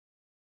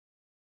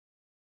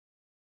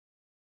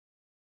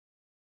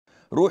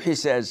Ruhi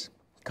says,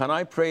 can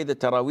I pray the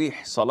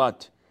Taraweeh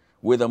Salat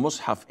with a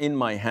Musaf in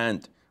my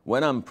hand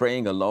when I'm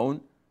praying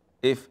alone?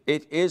 If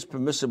it is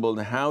permissible,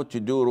 how to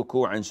do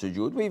ruku and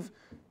sujood? We've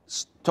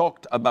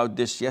talked about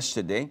this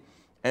yesterday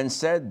and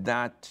said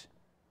that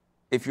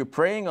if you're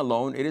praying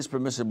alone, it is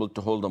permissible to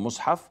hold a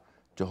Musaf,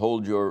 to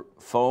hold your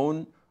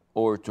phone,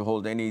 or to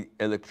hold any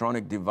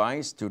electronic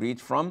device to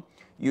read from.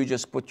 You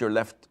just put your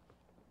left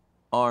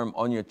arm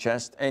on your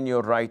chest and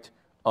your right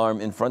arm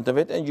in front of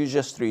it, and you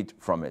just read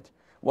from it.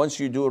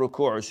 Once you do ruku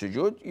or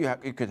sujood,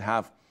 you could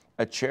have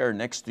a chair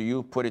next to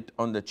you, put it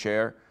on the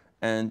chair,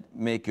 and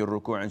make your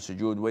ruku and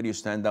sujood. When you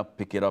stand up,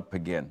 pick it up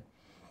again.